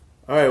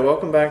All right,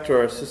 welcome back to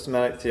our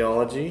systematic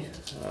theology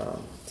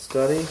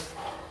study.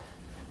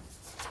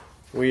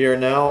 We are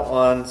now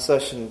on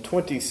session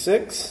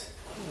 26,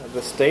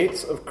 the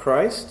states of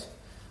Christ.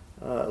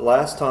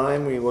 Last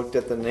time we looked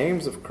at the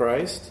names of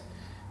Christ,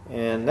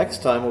 and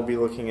next time we'll be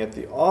looking at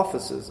the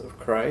offices of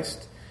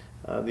Christ.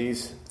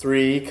 These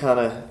three kind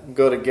of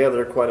go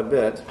together quite a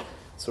bit,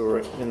 so we're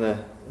in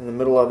the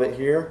middle of it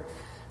here.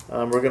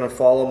 We're going to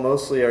follow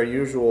mostly our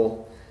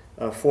usual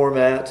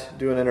format,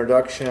 do an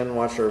introduction,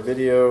 watch our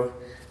video,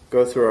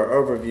 go through our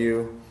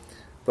overview.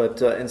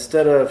 But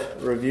instead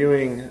of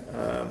reviewing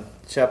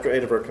chapter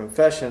 8 of our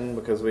confession,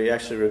 because we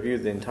actually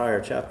reviewed the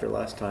entire chapter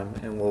last time,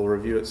 and we'll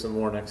review it some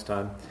more next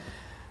time,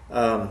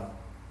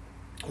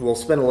 we'll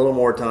spend a little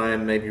more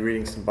time maybe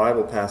reading some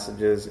Bible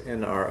passages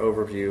in our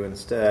overview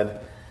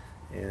instead,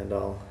 and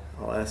I'll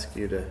ask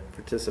you to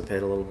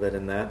participate a little bit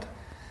in that.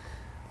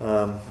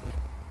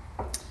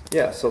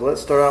 So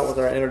let's start out with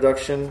our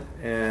introduction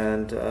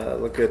and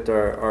look at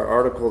our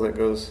article that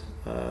goes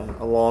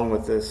along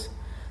with this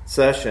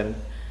session.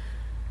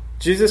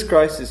 Jesus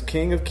Christ is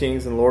King of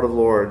Kings and Lord of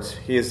Lords.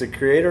 He is the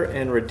Creator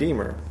and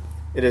Redeemer.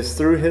 It is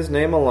through His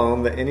name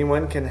alone that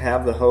anyone can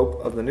have the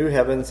hope of the new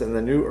heavens and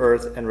the new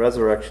earth and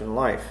resurrection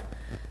life.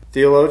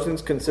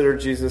 Theologians consider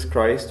Jesus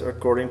Christ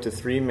according to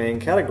three main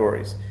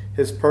categories: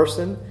 His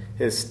person,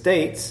 His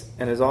states,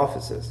 and His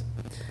offices.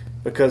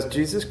 Because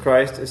Jesus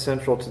Christ is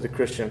central to the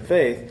Christian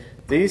faith,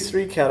 these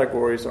three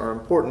categories are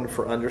important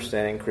for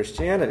understanding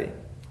Christianity.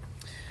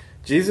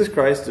 Jesus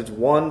Christ is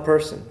one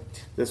person.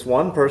 This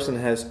one person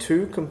has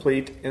two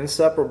complete,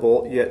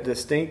 inseparable, yet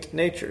distinct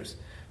natures,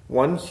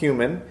 one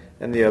human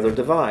and the other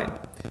divine.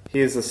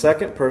 He is the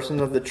second person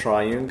of the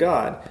triune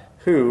God,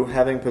 who,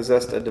 having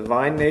possessed a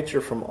divine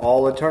nature from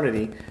all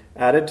eternity,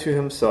 added to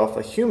himself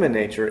a human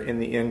nature in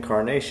the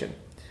incarnation.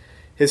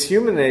 His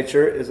human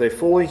nature is a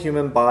fully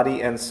human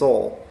body and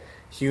soul.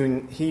 He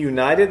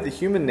united the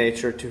human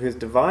nature to his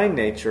divine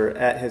nature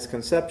at his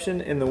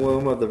conception in the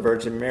womb of the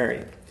Virgin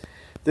Mary.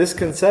 This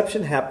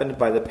conception happened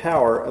by the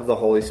power of the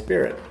Holy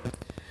Spirit.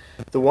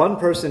 The one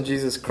person,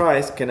 Jesus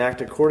Christ, can act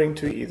according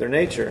to either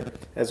nature,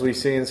 as we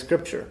see in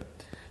Scripture.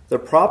 The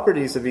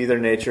properties of either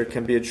nature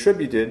can be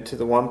attributed to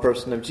the one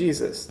person of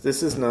Jesus.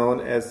 This is known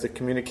as the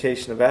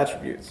communication of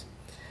attributes.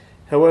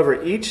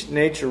 However, each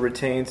nature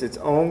retains its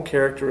own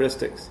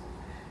characteristics.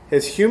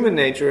 His human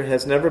nature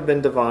has never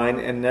been divine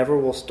and never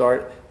will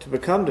start to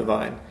become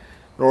divine,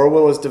 nor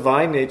will his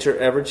divine nature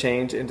ever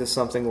change into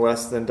something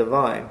less than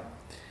divine.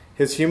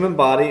 His human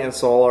body and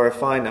soul are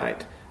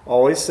finite,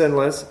 always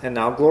sinless and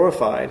now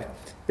glorified,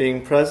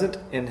 being present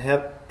in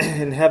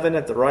heaven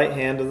at the right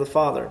hand of the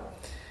Father.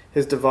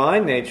 His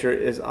divine nature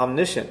is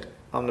omniscient,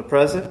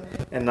 omnipresent,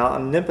 and not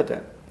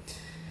omnipotent.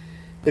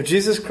 If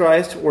Jesus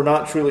Christ were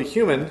not truly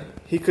human,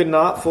 he could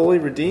not fully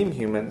redeem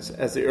humans,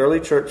 as the early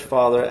church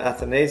father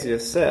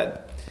Athanasius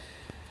said.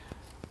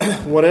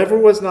 Whatever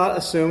was not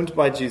assumed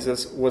by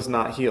Jesus was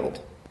not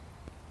healed.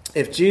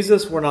 If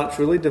Jesus were not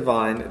truly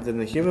divine, then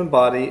the human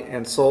body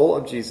and soul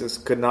of Jesus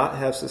could not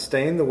have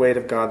sustained the weight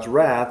of God's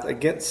wrath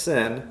against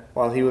sin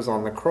while he was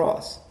on the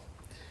cross.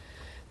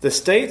 The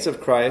states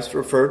of Christ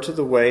refer to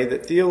the way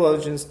that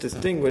theologians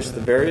distinguish the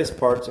various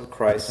parts of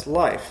Christ's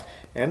life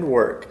and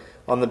work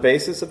on the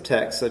basis of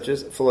texts such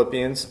as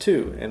Philippians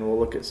 2, and we'll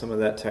look at some of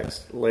that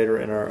text later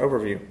in our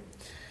overview.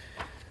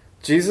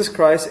 Jesus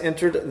Christ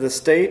entered the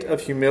state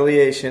of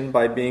humiliation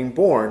by being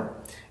born,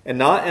 and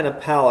not in a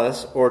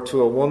palace or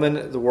to a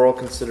woman the world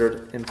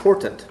considered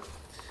important.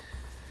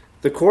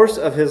 The course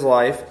of his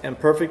life and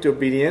perfect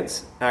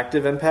obedience,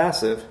 active and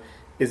passive,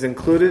 is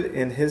included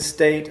in his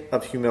state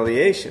of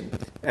humiliation,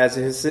 as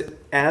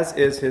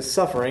is his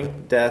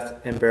suffering, death,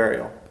 and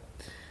burial.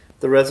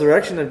 The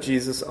resurrection of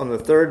Jesus on the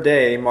third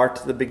day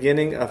marked the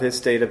beginning of his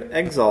state of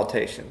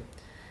exaltation.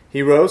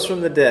 He rose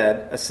from the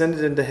dead,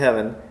 ascended into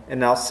heaven, and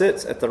now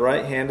sits at the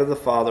right hand of the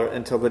Father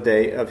until the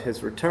day of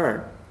his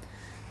return.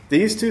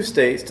 These two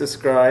states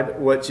describe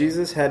what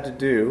Jesus had to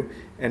do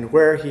and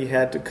where he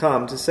had to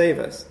come to save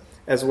us,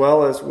 as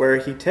well as where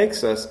he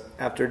takes us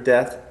after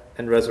death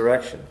and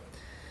resurrection.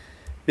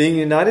 Being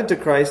united to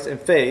Christ in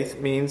faith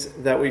means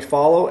that we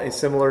follow a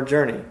similar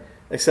journey,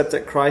 except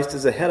that Christ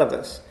is ahead of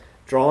us,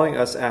 drawing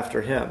us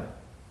after him.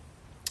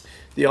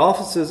 The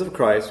offices of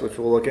Christ, which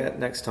we'll look at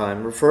next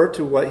time, refer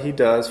to what he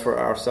does for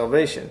our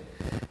salvation.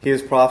 He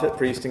is prophet,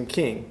 priest, and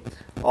king.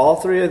 All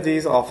three of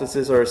these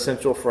offices are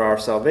essential for our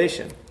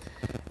salvation.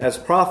 As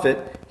prophet,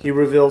 he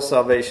reveals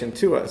salvation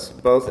to us,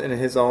 both in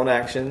his own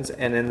actions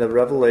and in the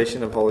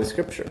revelation of Holy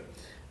Scripture.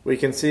 We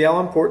can see how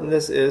important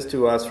this is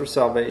to us for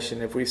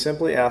salvation if we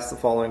simply ask the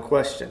following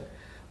question: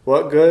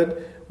 what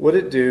good would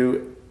it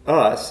do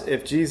us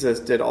if Jesus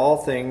did all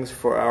things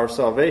for our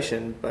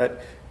salvation,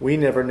 but we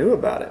never knew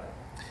about it?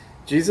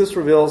 Jesus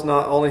reveals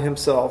not only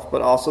himself,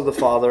 but also the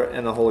Father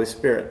and the Holy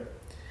Spirit.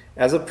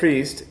 As a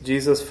priest,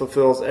 Jesus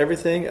fulfills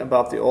everything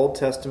about the Old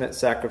Testament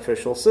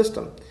sacrificial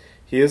system.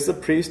 He is the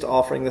priest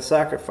offering the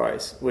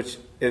sacrifice, which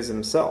is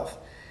himself,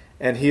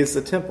 and he is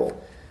the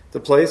temple, the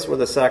place where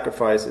the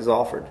sacrifice is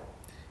offered.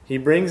 He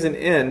brings an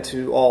end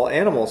to all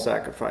animal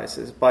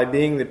sacrifices by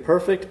being the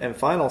perfect and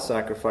final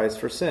sacrifice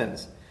for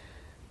sins.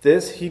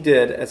 This he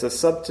did as a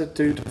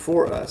substitute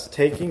for us,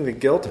 taking the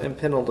guilt and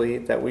penalty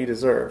that we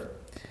deserve.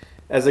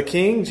 As a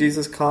king,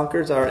 Jesus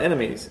conquers our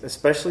enemies,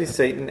 especially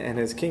Satan and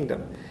his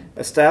kingdom,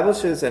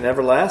 establishes an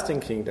everlasting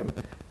kingdom,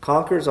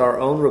 conquers our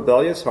own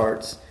rebellious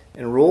hearts,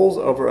 and rules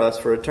over us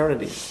for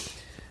eternity.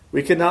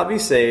 We could not be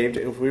saved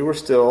if we were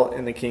still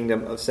in the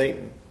kingdom of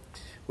Satan.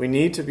 We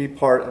need to be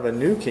part of a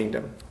new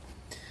kingdom.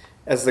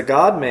 As the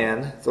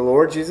God-man, the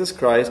Lord Jesus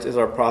Christ is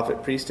our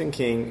prophet, priest, and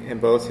king in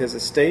both his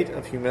estate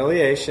of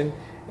humiliation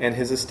and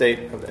his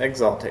estate of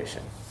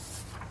exaltation.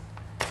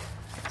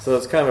 So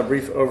it's kind of a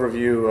brief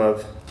overview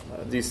of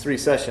these three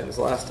sessions,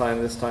 last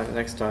time, this time, and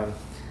next time.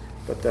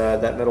 But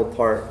that middle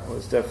part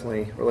was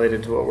definitely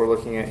related to what we're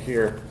looking at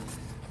here.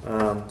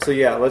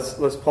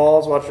 Let's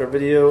pause, watch our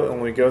video, and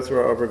when we go through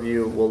our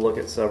overview, we'll look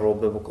at several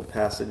biblical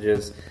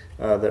passages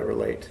that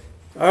relate.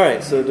 All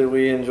right, so did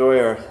we enjoy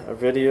our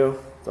video?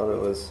 Thought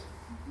it was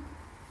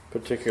a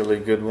particularly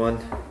good one.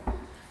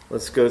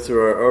 Let's go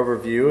through our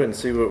overview and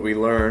see what we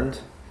learned.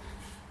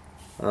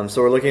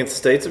 So we're looking at the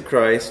states of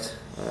Christ,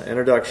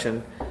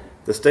 introduction.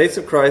 The states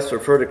of Christ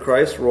refer to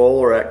Christ's role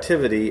or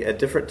activity at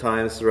different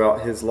times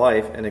throughout his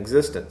life and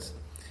existence.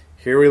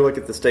 Here we look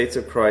at the states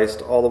of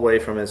Christ all the way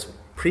from his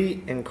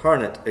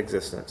pre-incarnate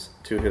existence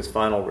to his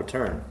final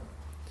return.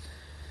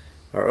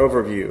 Our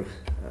overview.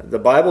 The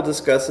Bible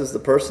discusses the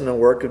person and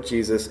work of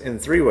Jesus in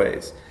three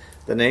ways: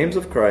 the names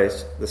of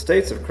Christ, the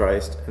states of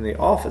Christ, and the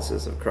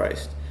offices of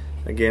Christ.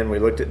 Again, we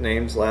looked at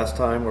names last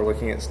time, we're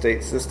looking at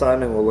states this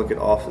time, and we'll look at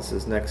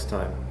offices next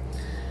time.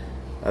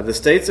 The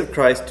states of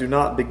Christ do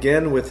not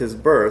begin with his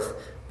birth,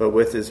 but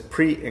with his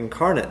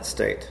pre-incarnate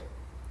state.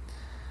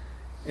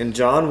 In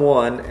John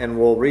 1, and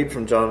we'll read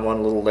from John 1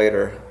 a little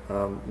later,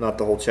 not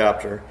the whole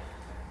chapter,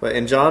 but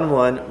in John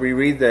 1, we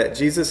read that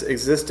Jesus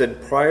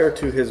existed prior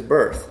to his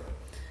birth.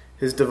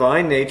 His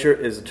divine nature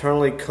is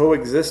eternally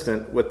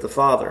coexistent with the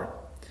Father.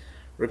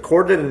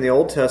 Recorded in the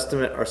Old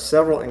Testament are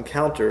several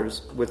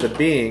encounters with a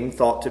being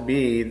thought to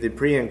be the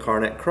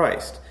pre-incarnate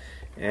Christ.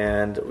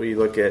 And we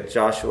look at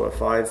Joshua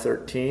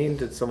 5:13.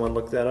 Did someone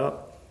look that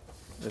up?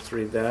 Let's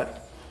read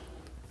that.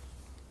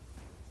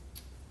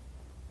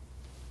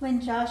 When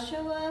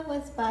Joshua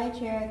was by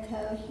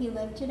Jericho, he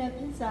lifted up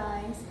his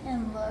eyes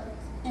and looked,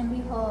 and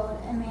behold,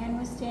 a man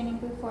was standing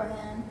before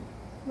him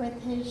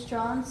with his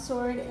drawn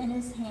sword in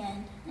his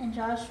hand. And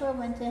Joshua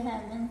went to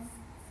him and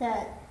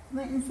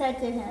said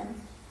to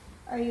him,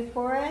 "Are you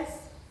for us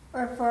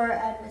or for our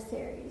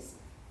adversaries?"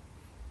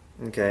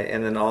 Okay,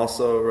 and then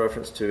also a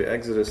reference to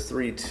Exodus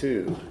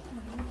 3:2.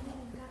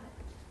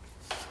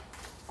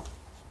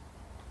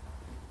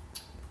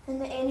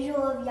 And the angel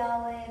of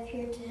Yahweh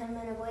appeared to him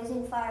in a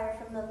blazing fire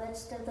from the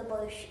midst of the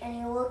bush. And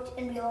he looked,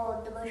 and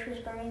behold, the bush was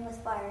burning with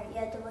fire,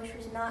 yet the bush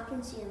was not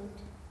consumed.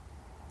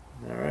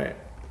 All right.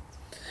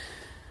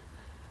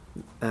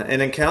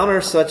 An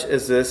encounter such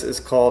as this is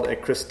called a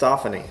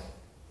Christophany.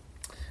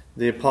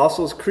 The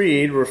Apostles'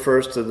 Creed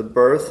refers to the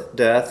birth,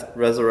 death,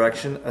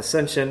 resurrection,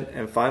 ascension,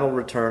 and final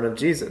return of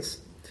Jesus.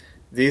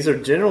 These are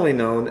generally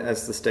known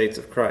as the states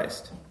of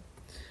Christ.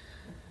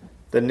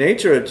 The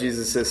nature of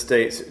Jesus'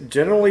 states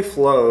generally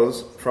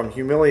flows from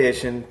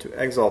humiliation to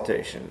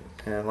exaltation.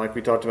 And like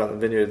we talked about in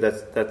the video,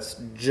 that's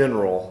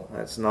general.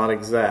 That's not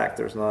exact.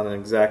 There's not an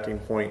exacting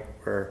point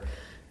where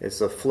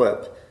it's a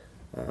flip,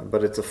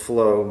 but it's a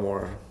flow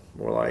more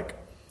like.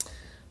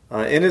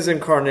 In his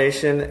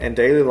incarnation and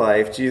daily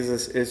life,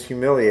 Jesus is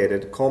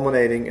humiliated,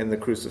 culminating in the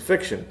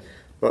crucifixion.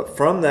 But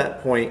from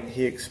that point,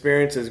 he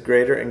experiences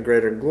greater and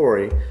greater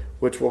glory,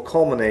 which will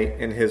culminate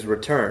in his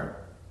return.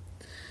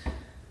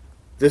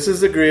 This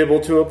is agreeable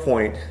to a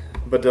point,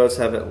 but does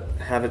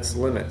have its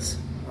limits.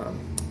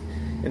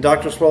 In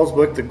Dr. Swell's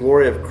book, The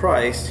Glory of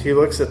Christ, he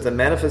looks at the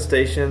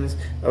manifestations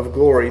of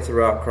glory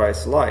throughout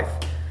Christ's life.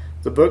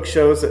 The book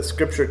shows that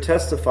Scripture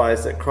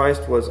testifies that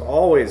Christ was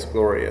always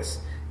glorious,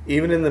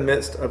 even in the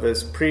midst of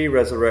his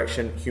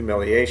pre-resurrection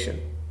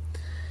humiliation.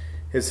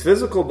 His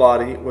physical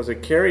body was a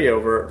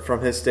carryover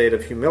from his state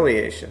of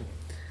humiliation.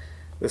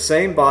 The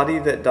same body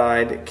that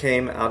died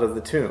came out of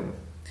the tomb.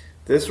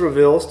 This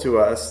reveals to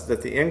us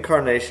that the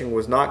incarnation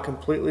was not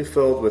completely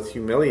filled with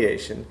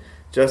humiliation,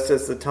 just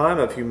as the time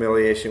of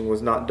humiliation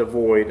was not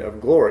devoid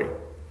of glory.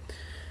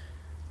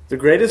 The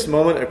greatest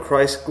moment of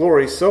Christ's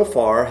glory so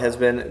far has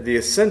been the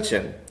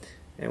ascension,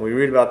 and we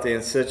read about the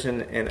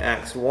ascension in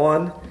Acts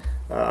 1.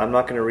 I'm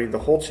not going to read the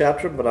whole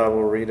chapter, but I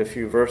will read a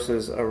few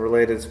verses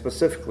related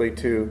specifically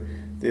to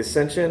the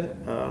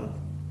ascension,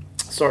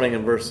 starting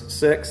in verse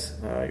 6.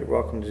 You're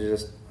welcome to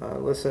just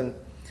listen.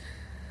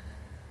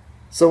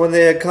 So when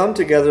they had come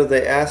together,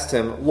 they asked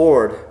him,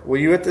 "Lord, will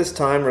you at this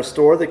time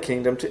restore the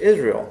kingdom to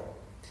Israel?"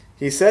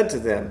 He said to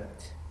them,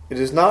 "It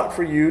is not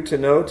for you to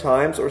know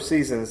times or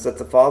seasons that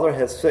the Father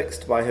has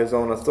fixed by his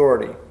own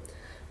authority,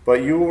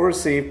 but you will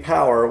receive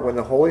power when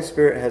the Holy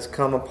Spirit has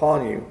come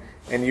upon you,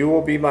 and you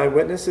will be my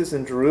witnesses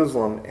in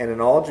Jerusalem and in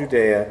all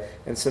Judea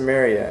and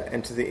Samaria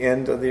and to the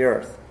end of the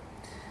earth."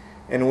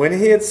 And when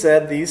he had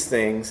said these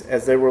things,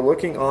 as they were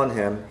looking on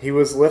him, he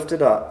was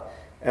lifted up,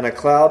 and a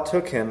cloud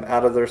took him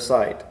out of their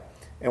sight.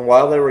 And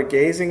while they were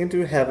gazing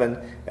into heaven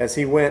as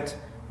he went,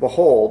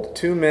 behold,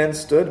 2 men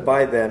stood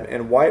by them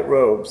in white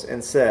robes,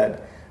 and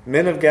said,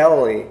 Men of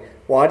Galilee,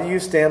 why do you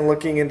stand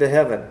looking into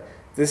heaven?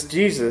 This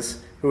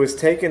Jesus, who is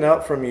taken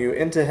up from you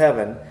into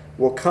heaven,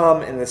 will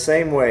come in the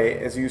same way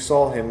as you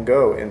saw him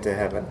go into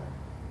heaven.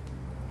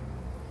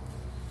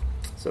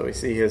 So we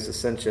see his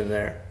ascension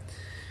there.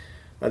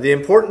 The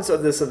importance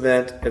of this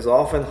event is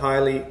often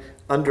highly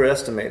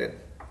underestimated.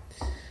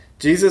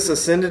 Jesus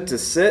ascended to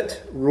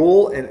sit,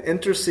 rule, and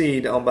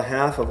intercede on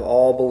behalf of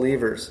all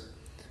believers.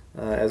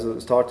 As it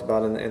was talked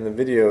about in the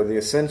video, the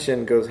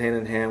ascension goes hand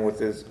in hand with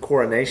his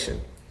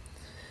coronation.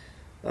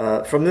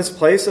 From this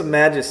place of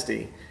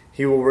majesty,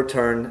 he will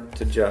return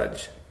to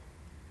judge.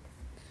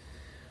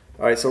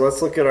 All right, so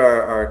let's look at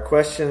our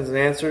questions and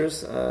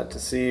answers to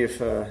see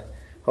if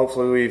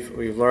hopefully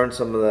we've learned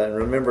some of and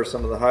remember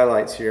some of the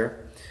highlights here.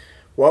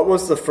 What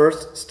was the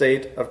first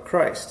state of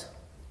Christ?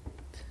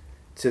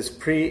 It's his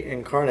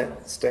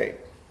pre-incarnate state.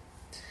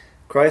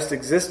 Christ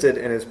existed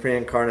in his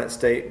pre-incarnate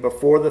state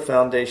before the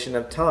foundation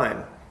of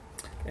time.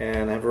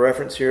 And I have a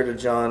reference here to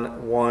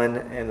John 1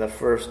 and the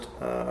first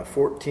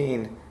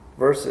 14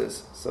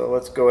 verses. So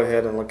let's go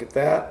ahead and look at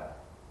that.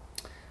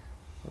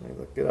 Let me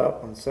look it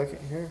up 1 second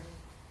here.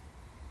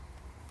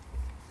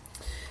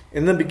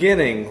 In the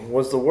beginning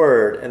was the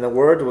Word, and the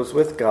Word was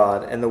with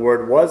God, and the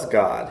Word was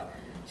God.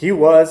 He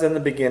was in the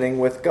beginning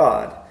with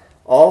God.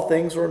 All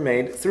things were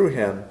made through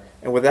him,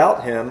 and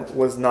without him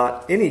was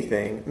not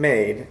anything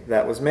made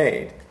that was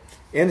made.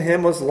 In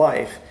him was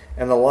life,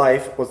 and the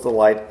life was the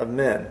light of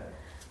men.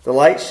 The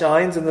light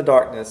shines in the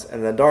darkness,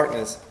 and the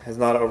darkness has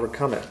not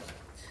overcome it.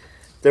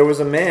 There was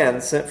a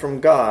man sent from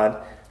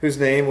God, whose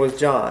name was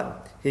John.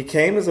 He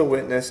came as a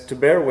witness to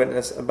bear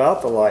witness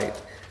about the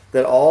light,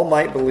 that all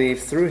might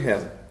believe through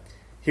him.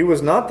 He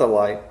was not the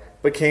light,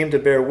 but came to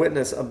bear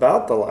witness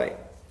about the light.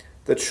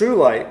 The true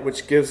light,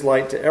 which gives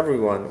light to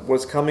everyone,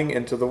 was coming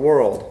into the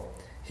world.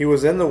 He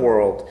was in the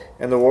world,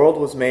 and the world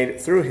was made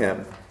through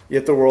him,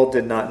 yet the world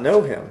did not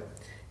know him.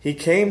 He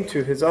came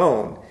to his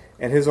own,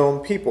 and his own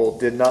people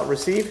did not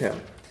receive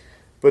him.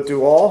 But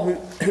to all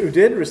who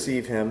did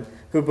receive him,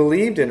 who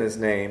believed in his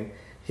name,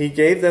 he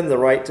gave them the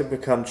right to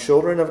become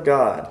children of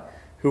God,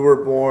 who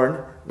were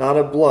born not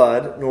of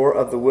blood, nor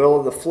of the will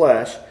of the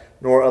flesh,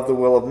 nor of the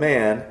will of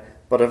man,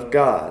 but of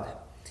God.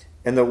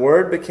 And the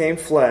Word became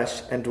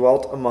flesh and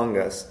dwelt among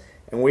us,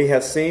 and we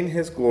have seen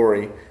his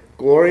glory,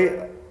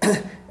 glory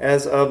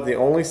as of the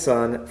only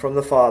Son from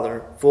the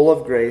Father, full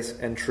of grace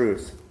and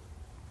truth.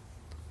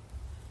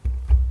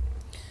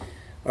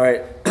 All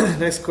right,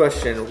 next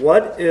question.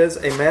 What is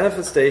a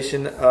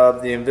manifestation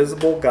of the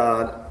invisible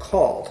God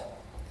called?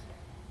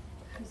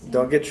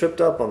 Don't get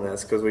tripped up on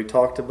this, because we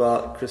talked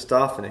about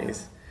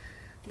Christophanies.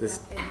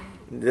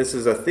 This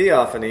is a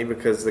theophany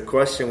because the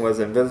question was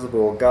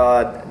invisible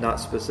God, not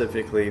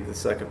specifically the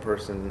second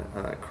person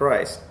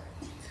Christ.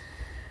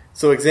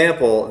 So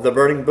example, the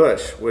burning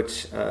bush,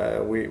 which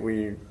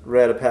we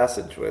read a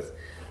passage with.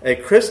 A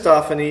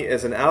Christophany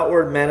is an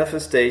outward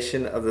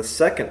manifestation of the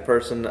second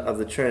person of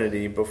the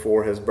Trinity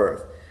before his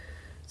birth.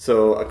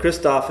 So a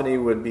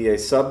Christophany would be a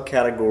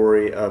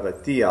subcategory of a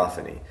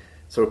theophany.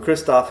 So a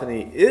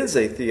Christophany is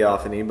a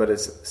theophany, but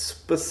it's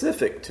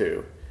specific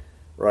to,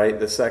 right,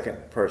 the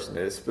second person.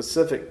 It is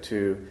specific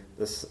to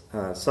the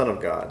Son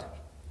of God.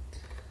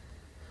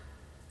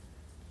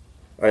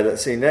 All right,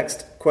 let's see.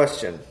 Next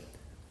question.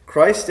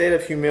 Christ's state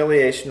of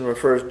humiliation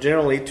refers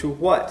generally to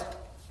what?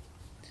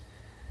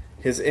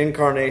 His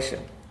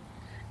incarnation.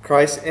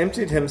 Christ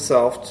emptied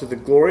himself to the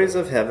glories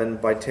of heaven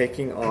by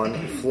taking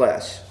on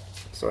flesh.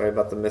 Sorry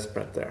about the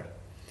misprint there.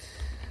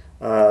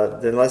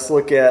 Then let's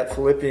look at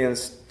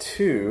Philippians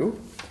 2.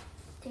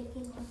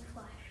 Taking on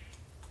flesh.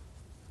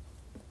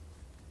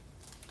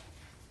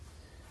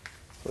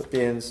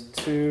 Philippians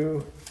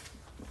 2,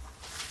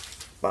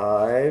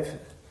 5.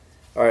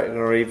 All right, I'm going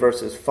to read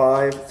verses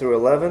 5 through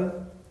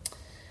 11.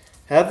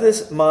 Have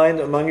this mind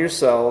among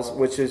yourselves,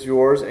 which is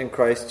yours in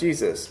Christ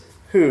Jesus,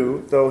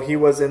 who, though he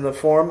was in the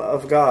form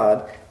of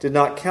God, did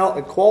not count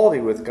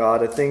equality with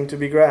God a thing to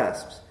be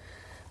grasped,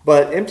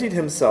 but emptied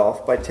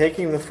himself by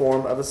taking the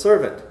form of a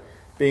servant,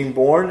 being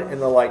born in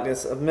the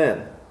likeness of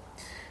men.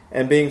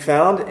 And being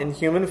found in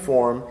human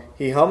form,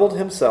 he humbled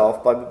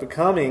himself by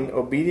becoming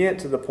obedient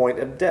to the point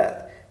of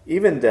death,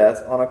 even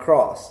death on a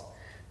cross.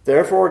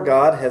 Therefore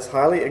God has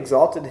highly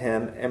exalted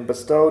him and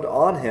bestowed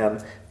on him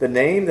the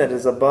name that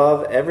is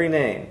above every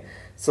name,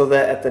 so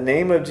that at the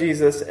name of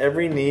Jesus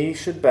every knee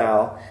should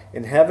bow,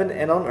 in heaven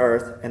and on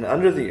earth and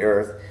under the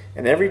earth,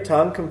 and every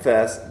tongue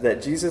confess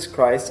that Jesus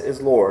Christ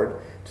is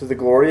Lord, to the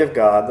glory of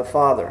God the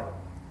Father.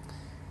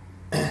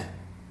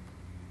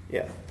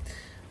 Yeah.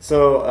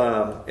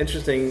 So,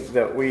 interesting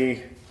that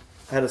we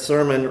had a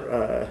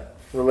sermon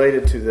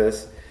related to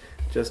this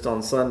just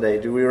on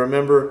Sunday. Do we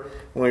remember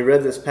when we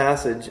read this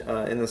passage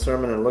in the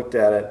sermon and looked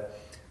at it,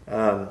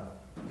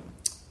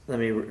 Let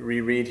me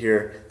reread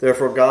here.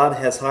 Therefore God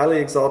has highly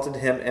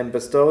exalted him and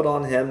bestowed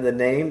on him the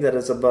name that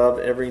is above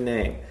every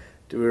name.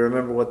 Do we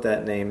remember what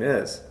that name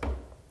is?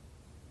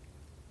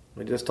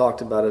 We just talked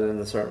about it in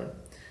the sermon.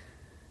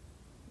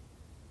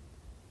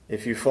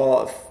 If you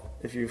follow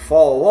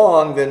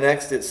along, then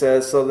next it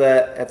says, so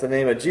that at the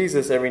name of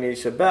Jesus every knee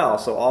should bow.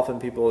 So often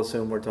people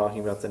assume we're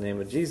talking about the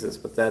name of Jesus,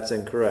 but that's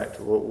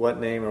incorrect. What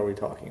name are we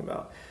talking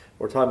about?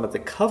 We're talking about the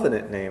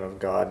covenant name of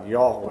God,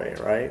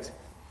 Yahweh, right?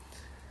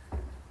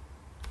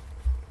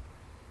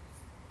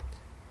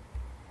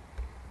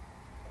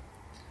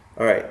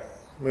 All right,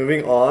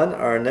 moving on,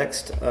 our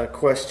next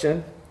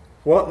question.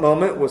 What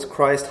moment was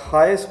Christ's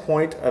highest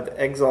point of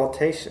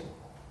exaltation?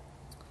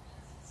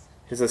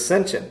 His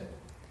ascension.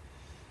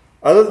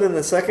 Other than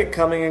the second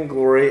coming in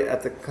glory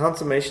at the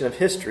consummation of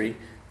history,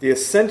 the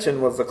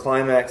ascension was the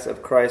climax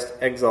of Christ's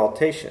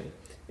exaltation.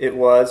 It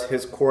was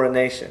his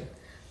coronation.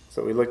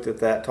 So we looked at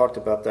that, talked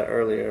about that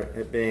earlier,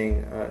 it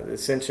being the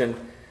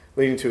ascension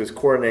leading to his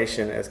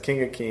coronation as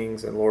King of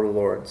Kings and Lord of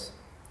Lords.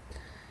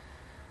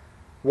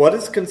 What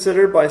is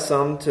considered by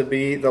some to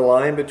be the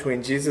line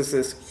between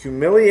Jesus'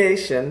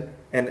 humiliation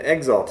and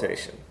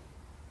exaltation?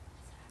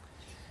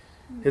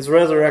 His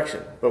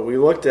resurrection. But we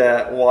looked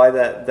at why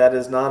that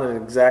is not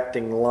an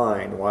exacting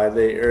line, why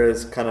there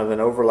is kind of an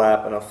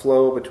overlap and a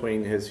flow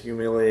between his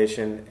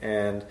humiliation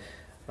and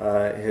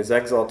his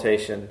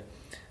exaltation.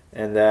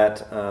 And that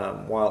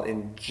while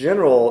in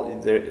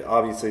general,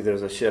 obviously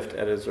there's a shift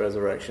at his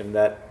resurrection,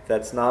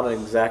 that's not an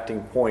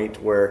exacting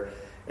point where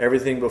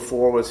everything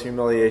before was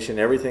humiliation,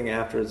 everything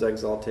after is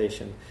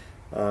exaltation.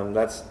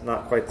 That's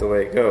not quite the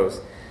way it goes.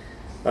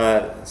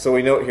 So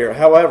we note here,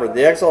 however,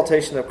 the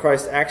exaltation of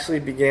Christ actually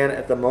began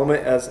at the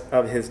moment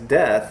of his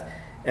death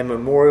and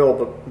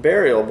memorial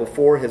burial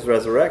before his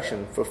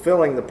resurrection,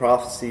 fulfilling the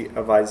prophecy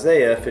of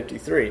Isaiah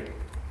 53.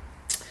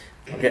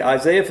 Okay,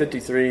 Isaiah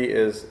 53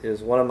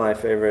 is one of my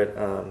favorite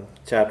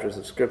chapters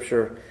of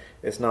Scripture.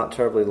 It's not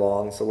terribly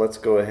long, so let's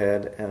go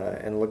ahead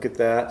and look at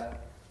that.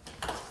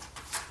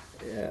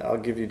 Yeah, I'll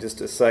give you just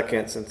a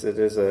second since it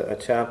is a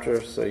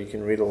chapter, so you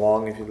can read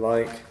along if you'd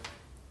like.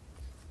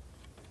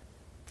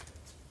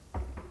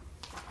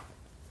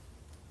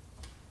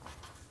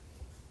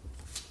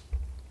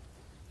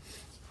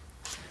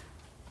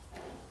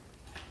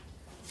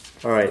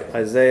 All right,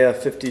 Isaiah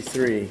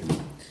 53.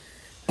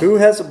 Who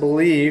has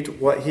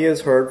believed what he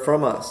has heard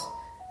from us?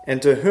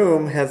 And to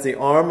whom has the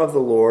arm of the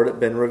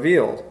Lord been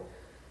revealed?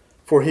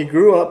 For he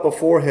grew up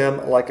before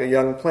him like a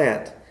young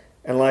plant,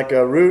 and like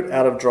a root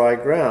out of dry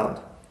ground.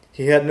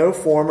 He had no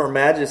form or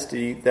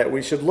majesty that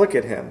we should look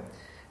at him,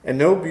 and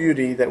no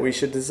beauty that we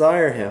should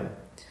desire him.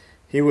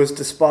 He was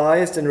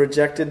despised and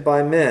rejected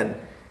by men,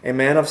 a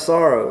man of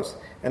sorrows,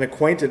 and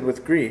acquainted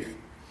with grief.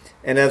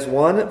 And as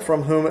one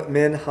from whom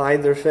men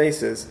hide their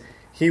faces,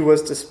 he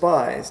was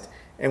despised,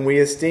 and we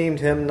esteemed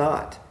him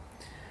not.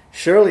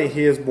 Surely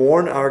he has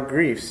borne our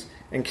griefs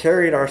and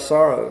carried our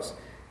sorrows,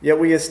 yet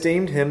we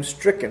esteemed him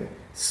stricken,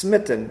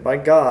 smitten by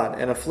God,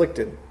 and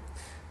afflicted.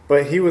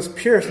 But he was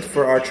pierced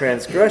for our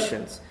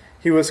transgressions,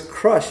 he was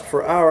crushed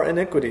for our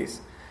iniquities.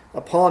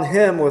 Upon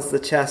him was the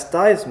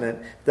chastisement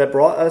that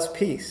brought us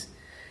peace,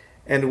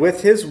 and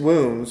with his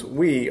wounds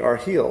we are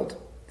healed.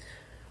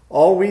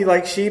 All we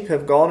like sheep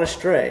have gone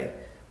astray.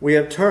 We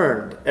have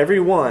turned every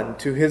one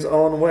to his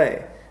own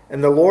way,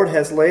 and the Lord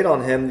has laid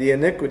on him the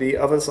iniquity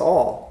of us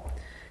all.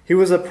 He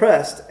was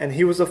oppressed and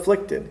he was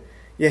afflicted,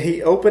 yet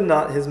he opened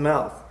not his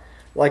mouth.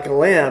 Like a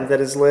lamb that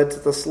is led to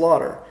the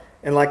slaughter,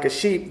 and like a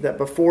sheep that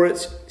before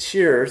its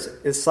shearers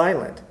is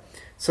silent,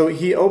 so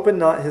he opened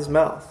not his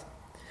mouth.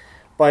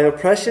 By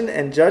oppression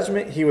and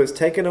judgment he was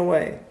taken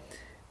away.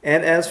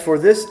 And as for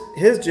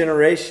his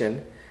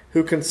generation,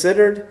 who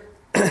considered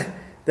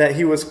that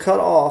he was cut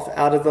off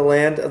out of the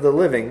land of the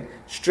living,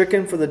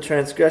 stricken for the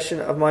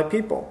transgression of my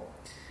people.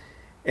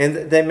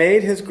 And they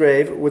made his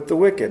grave with the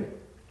wicked,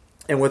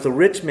 and with a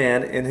rich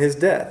man in his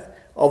death,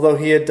 although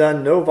he had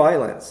done no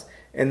violence,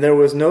 and there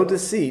was no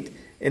deceit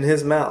in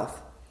his mouth.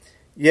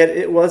 Yet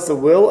it was the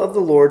will of the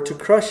Lord to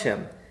crush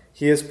him.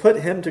 He has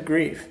put him to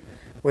grief.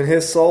 When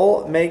his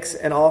soul makes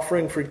an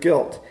offering for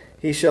guilt,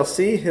 he shall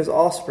see his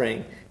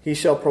offspring. He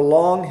shall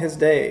prolong his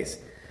days.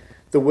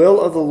 The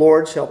will of the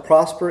Lord shall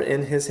prosper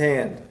in his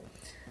hand.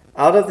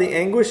 Out of the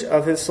anguish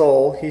of his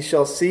soul he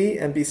shall see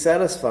and be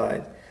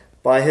satisfied.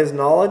 By his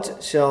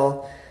knowledge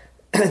shall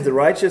the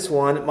righteous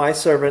one, my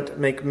servant,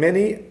 make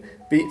many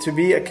to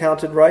be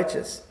accounted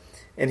righteous,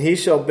 and he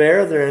shall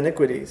bear their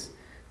iniquities.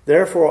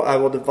 Therefore I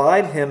will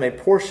divide him a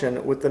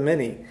portion with the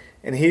many,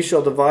 and he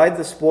shall divide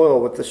the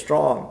spoil with the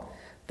strong,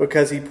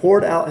 because he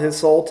poured out his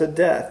soul to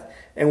death,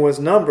 and was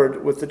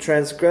numbered with the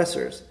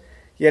transgressors.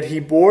 Yet he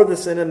bore the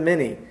sin of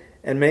many,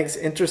 and makes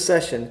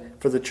intercession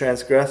for the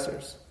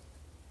transgressors.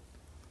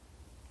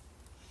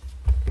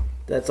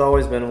 That's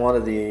always been one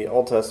of the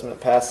Old Testament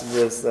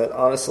passages that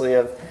honestly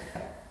I've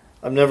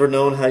never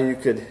known how you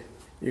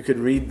could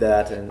read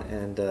that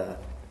and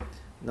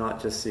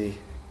not just see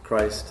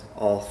Christ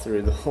all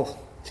through the whole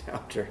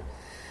chapter.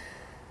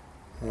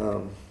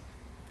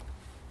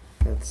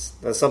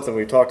 That's something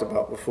we've talked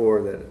about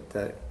before,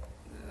 that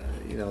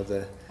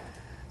the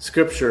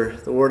Scripture,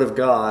 the Word of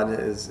God,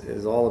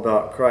 is all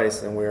about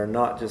Christ, and we are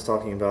not just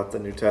talking about the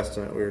New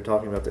Testament. We are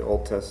talking about the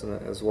Old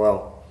Testament as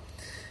well.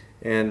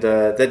 And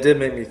that did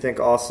make me think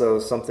also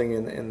something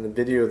in the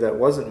video that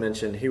wasn't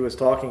mentioned. He was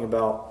talking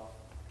about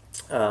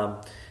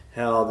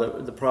how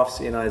the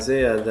prophecy in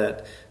Isaiah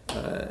that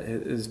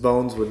his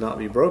bones would not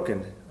be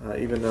broken,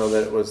 even though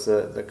that it was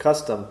the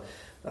custom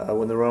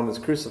when the Romans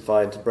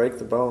crucified to break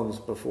the bones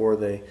before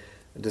they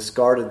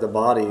discarded the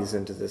bodies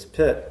into this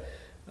pit.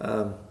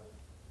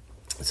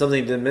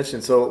 Something he didn't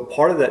mention. So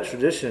part of that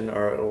tradition,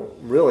 or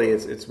really,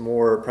 it's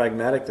more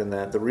pragmatic than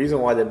that. The reason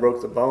why they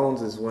broke the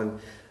bones is when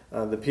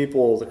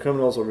the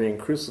criminals were being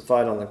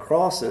crucified on the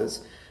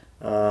crosses.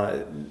 They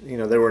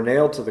were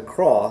nailed to the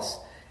cross,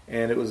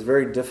 and it was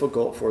very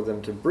difficult for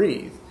them to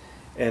breathe.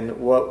 And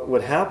what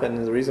would happen,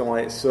 and the reason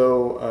why it's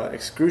so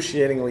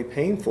excruciatingly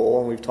painful,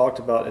 and we've talked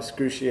about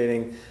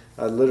excruciating,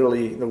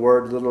 the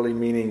word literally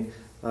meaning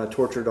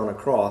tortured on a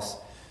cross.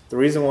 The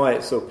reason why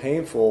it's so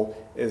painful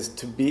is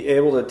to be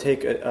able to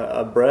take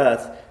a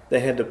breath, they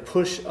had to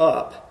push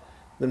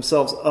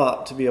themselves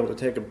up to be able to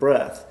take a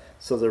breath.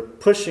 So they're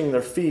pushing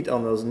their feet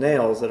on those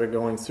nails that are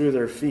going through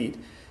their feet,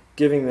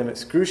 giving them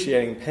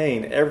excruciating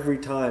pain every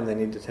time they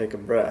need to take a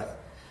breath.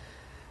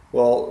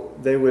 Well,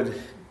 they would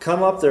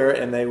come up there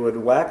and they would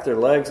whack their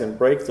legs and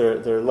break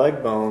their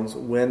leg bones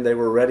when they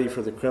were ready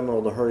for the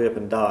criminal to hurry up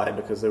and die,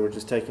 because they were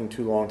just taking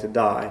too long to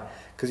die.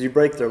 Because you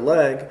break their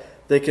leg,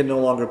 they can no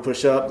longer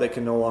push up, they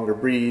can no longer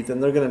breathe,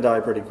 and they're going to die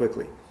pretty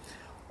quickly.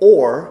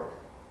 Or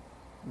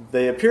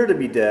they appear to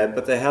be dead,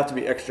 but they have to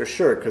be extra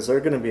sure, because they're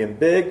going to be in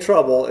big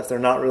trouble if they're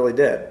not really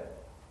dead.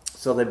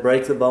 So they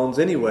break the bones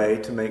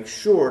anyway to make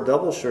sure,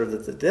 double sure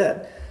that they're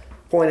dead.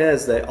 Point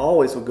is, they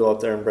always would go up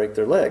there and break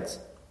their legs.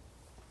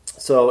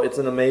 So it's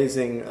an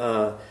amazing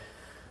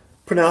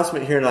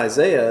pronouncement here in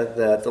Isaiah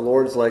that the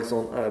Lord's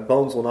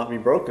bones will not be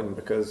broken,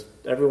 because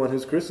everyone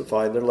who's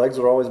crucified, their legs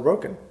are always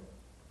broken.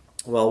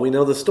 Well, we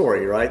know the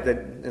story, right? That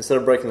instead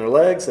of breaking their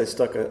legs, they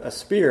stuck a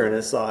spear in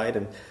his side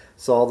and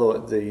saw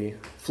the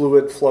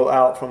fluid flow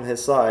out from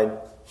his side,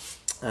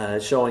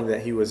 showing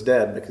that he was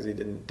dead, because he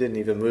didn't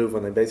even move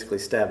when they basically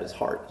stabbed his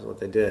heart, is what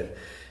they did.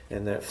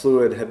 And that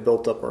fluid had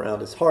built up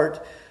around his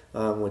heart,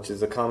 which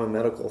is a common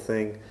medical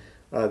thing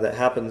that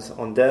happens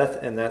on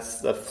death, and that's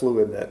the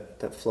fluid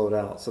that flowed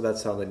out. So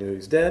that's how they knew he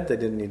was dead. They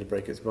didn't need to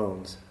break his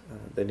bones.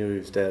 They knew he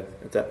was dead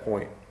at that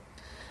point.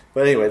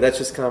 But anyway, that's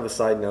just kind of a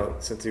side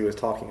note since he was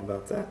talking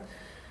about that.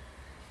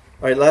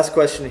 All right, last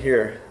question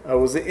here.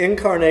 Was the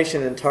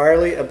incarnation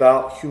entirely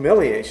about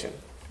humiliation?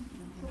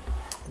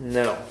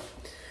 No.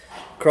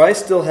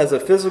 Christ still has a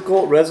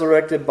physical,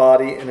 resurrected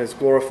body in his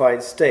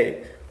glorified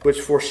state,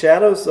 which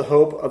foreshadows the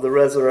hope of the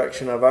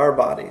resurrection of our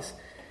bodies.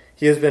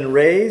 He has been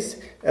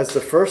raised as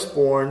the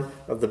firstborn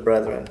of the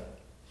brethren.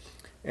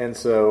 And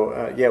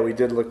so, we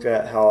did look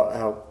at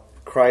how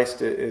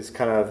Christ is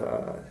kind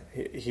of,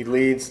 he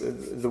leads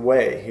the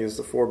way. He is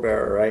the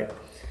forebearer,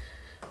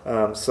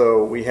 right?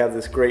 So we have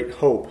this great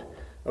hope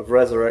of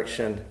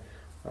resurrection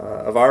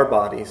of our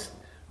bodies.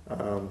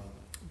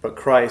 But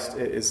Christ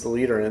is the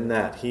leader in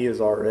that. He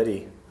is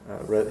already,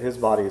 his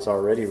body is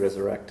already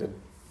resurrected.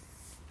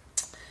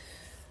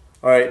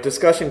 All right,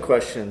 discussion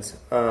questions.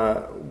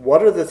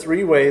 What are the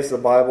 3 ways the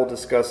Bible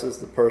discusses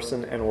the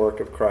person and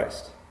work of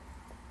Christ?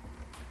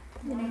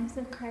 The names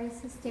of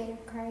Christ, the state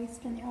of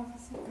Christ, and the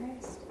office of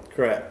Christ.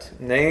 Correct.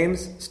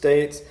 Names,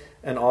 states,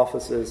 and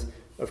offices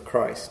of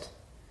Christ.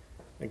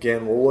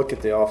 Again, we'll look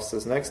at the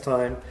offices next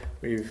time.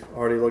 We've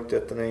already looked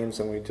at the names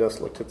and we just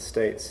looked at the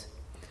states.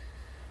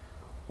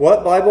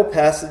 What Bible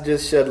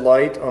passages shed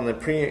light on the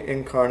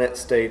pre-incarnate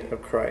state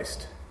of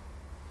Christ?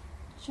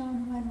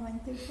 John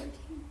 1:1-14.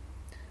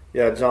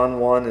 Yeah, John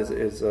 1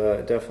 is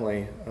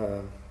definitely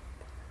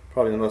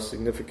probably the most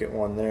significant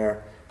one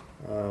there.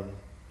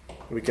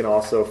 We can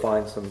also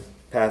find some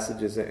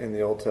passages in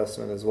the Old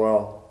Testament as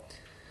well.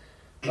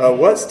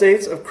 What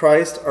states of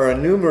Christ are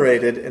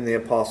enumerated in the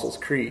Apostles'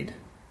 Creed?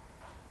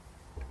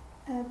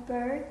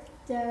 Birth,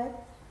 death,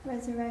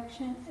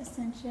 resurrection,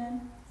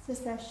 ascension,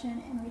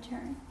 secession, and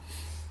return.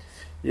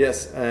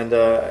 Yes, and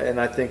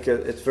I think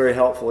it's very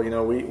helpful. You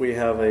know, we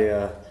have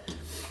a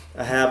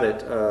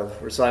habit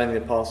of reciting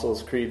the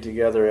Apostles' Creed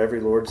together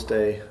every Lord's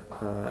Day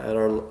at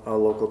our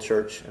local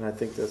church, and I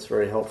think that's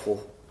very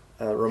helpful.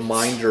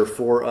 Reminder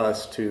for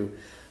us to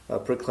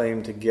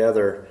proclaim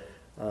together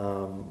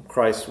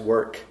Christ's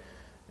work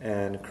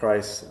and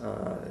Christ's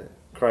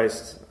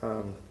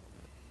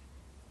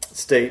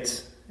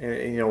states.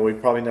 And, you know, we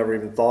probably never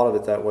even thought of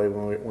it that way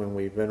when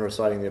we've been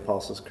reciting the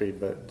Apostles' Creed,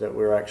 but that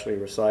we're actually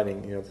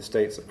reciting, you know, the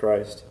states of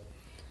Christ.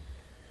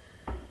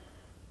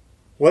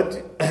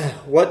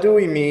 What do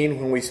we mean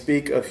when we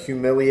speak of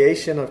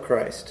humiliation of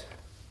Christ?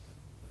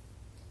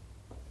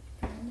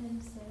 Brandon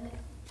said it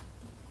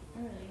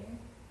earlier,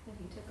 that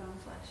he took on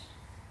flesh.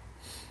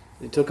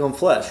 He took on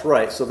flesh,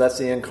 right. So that's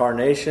the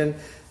incarnation.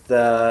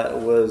 That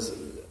was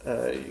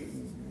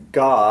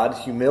God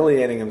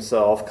humiliating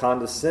himself,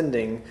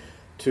 condescending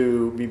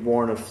to be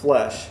born of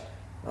flesh,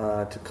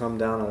 to come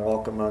down and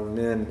walk among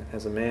men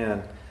as a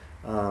man.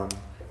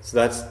 So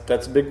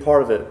that's a big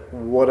part of it.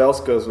 What else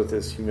goes with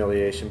this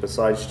humiliation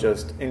besides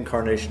just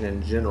incarnation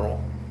in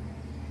general?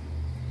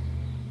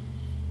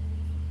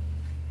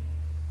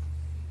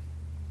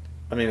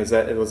 I mean, was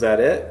that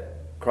it?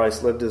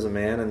 Christ lived as a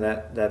man, and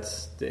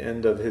that's the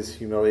end of his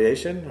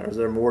humiliation? Or is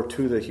there more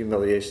to the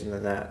humiliation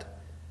than that?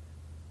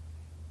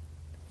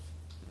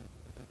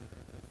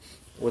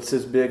 What's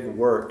his big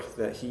work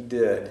that he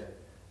did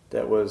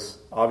that was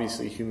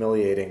obviously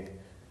humiliating?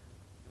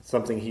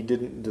 Something he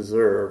didn't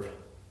deserve.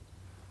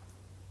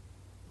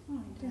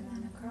 Oh, he died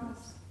on the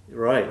cross.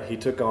 Right. He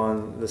took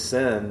on the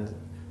sin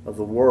of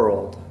the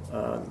world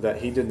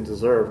that he didn't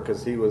deserve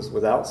because he was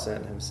without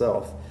sin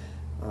himself.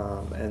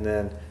 And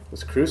then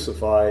was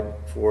crucified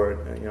for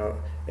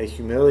a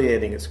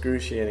humiliating,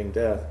 excruciating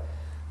death.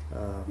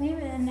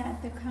 Even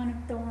at the crown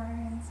of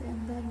thorns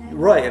and the necklace.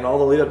 Right, and all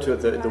the lead up to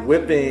it, the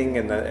whipping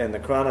and the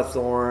crown of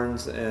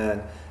thorns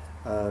and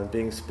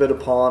being spit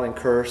upon and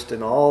cursed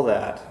and all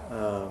that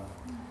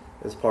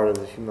is part of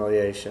the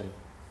humiliation.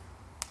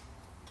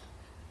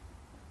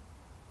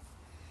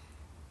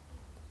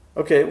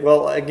 Okay,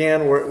 well,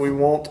 again, we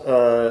won't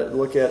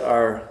look at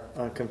our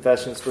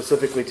confession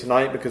specifically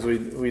tonight because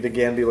we'd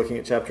again be looking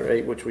at chapter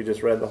 8, which we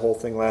just read the whole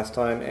thing last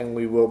time, and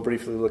we will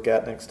briefly look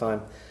at next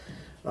time.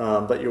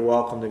 But you're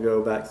welcome to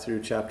go back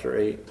through chapter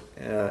 8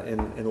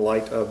 in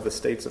light of the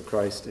states of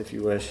Christ, if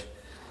you wish.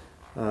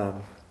 But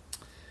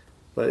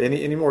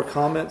any more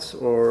comments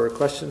or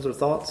questions or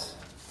thoughts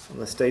on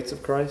the states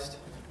of Christ?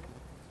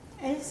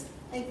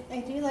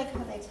 I do like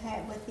how they tie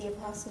it with the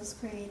Apostles'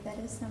 Creed. That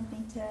is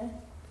something to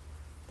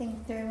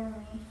think through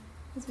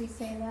as we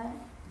say that.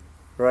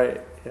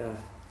 Right, yeah.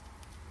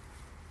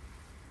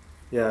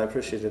 Yeah, I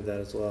appreciated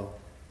that as well.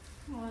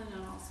 Well,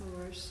 and also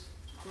where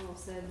Paul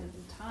said at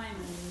the time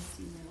of his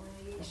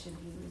humiliation,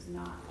 he was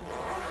not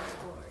devoid of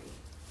glory.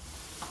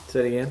 Say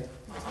it again?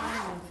 At the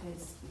time of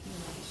his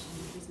humiliation,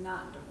 he was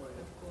not devoid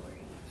of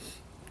glory.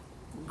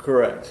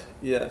 Correct,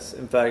 yes.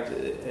 In fact,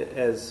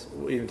 as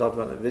we even talked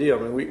about in the video,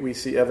 I mean, we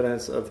see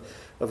evidence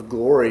of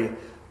glory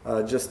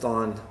just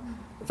on...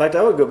 In fact,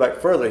 I would go back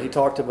further. He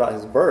talked about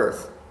his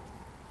birth.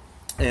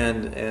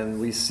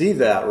 And we see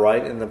that,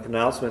 right, in the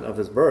pronouncement of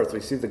his birth. We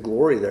see the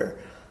glory there.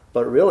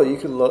 But really, you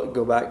can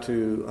go back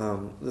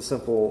to the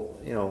simple,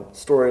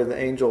 story of the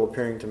angel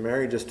appearing to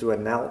Mary just to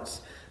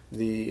announce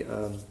the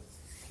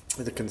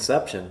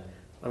conception.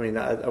 I mean,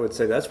 I would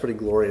say that's pretty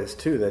glorious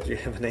too, that you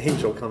have an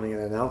angel coming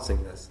and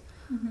announcing this.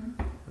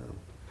 Mm-hmm.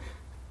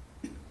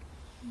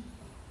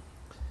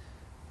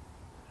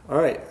 All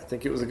right, I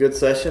think it was a good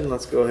session.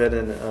 Let's go ahead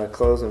and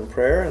close in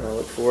prayer, and I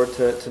look forward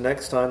to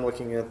next time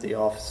looking at the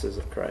offices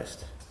of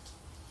Christ.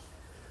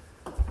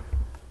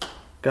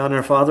 God and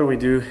our Father, we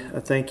do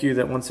thank you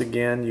that once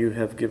again you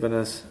have given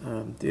us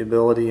the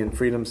ability and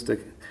freedoms to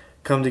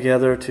come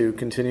together to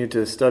continue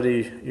to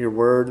study your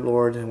word,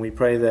 Lord, and we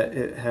pray that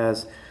it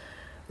has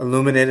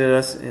illuminated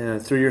us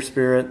through your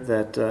Spirit,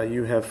 that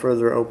you have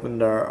further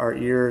opened our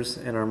ears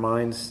and our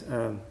minds,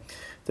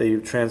 that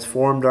you've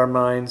transformed our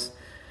minds,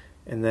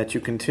 and that you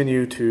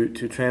continue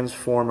to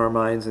transform our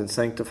minds and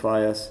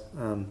sanctify us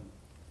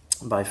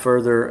by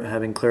further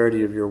having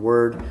clarity of your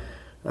word.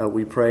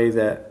 We pray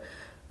that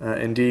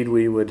indeed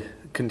we would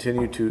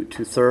continue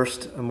to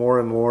thirst more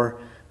and more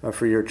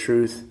for your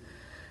truth.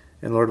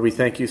 And Lord, we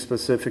thank you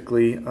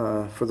specifically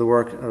for the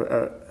work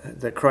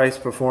that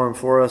Christ performed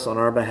for us on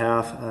our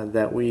behalf,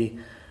 that we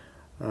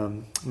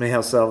may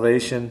have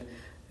salvation.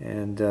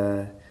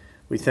 And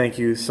we thank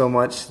you so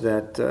much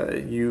that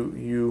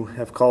you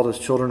have called us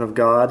children of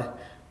God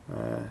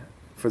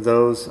for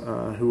those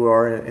who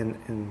are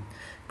in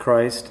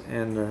Christ.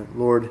 And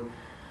Lord,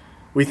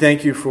 we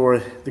thank you for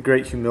the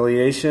great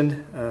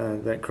humiliation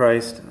that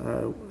Christ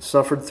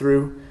suffered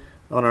through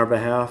on our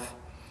behalf.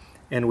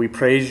 And we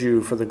praise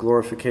you for the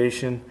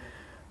glorification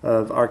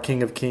of our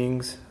King of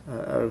Kings,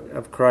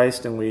 of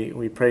Christ. And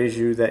we praise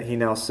you that he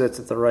now sits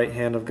at the right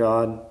hand of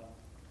God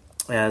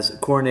as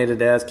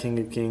coronated as King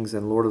of Kings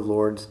and Lord of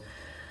Lords.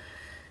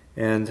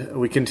 And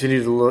we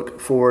continue to look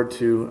forward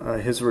to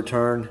his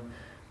return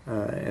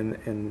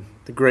and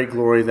the great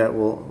glory that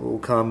will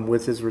come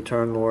with his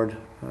return, Lord.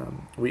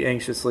 We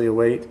anxiously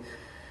await.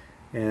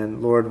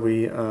 And Lord,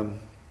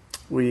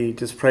 we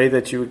just pray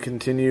that you would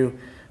continue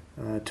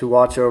to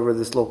watch over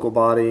this local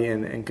body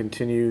and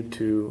continue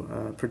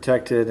to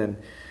protect it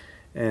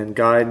and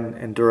guide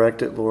and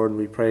direct it, Lord.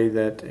 We pray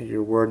that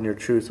your word and your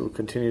truth will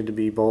continue to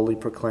be boldly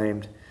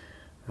proclaimed.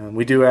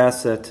 We do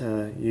ask that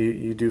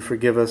you do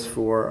forgive us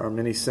for our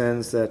many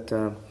sins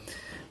that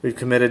we've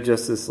committed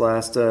just this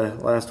last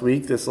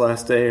week, this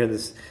last day, or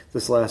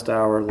this last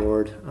hour,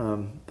 Lord.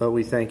 But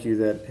we thank you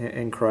that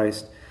in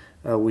Christ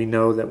we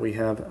know that we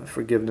have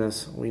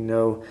forgiveness. We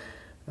know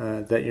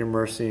that your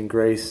mercy and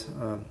grace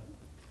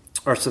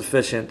are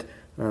sufficient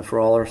for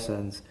all our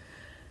sins.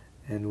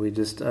 And we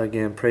just,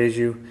 again, praise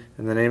you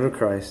in the name of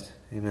Christ.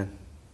 Amen.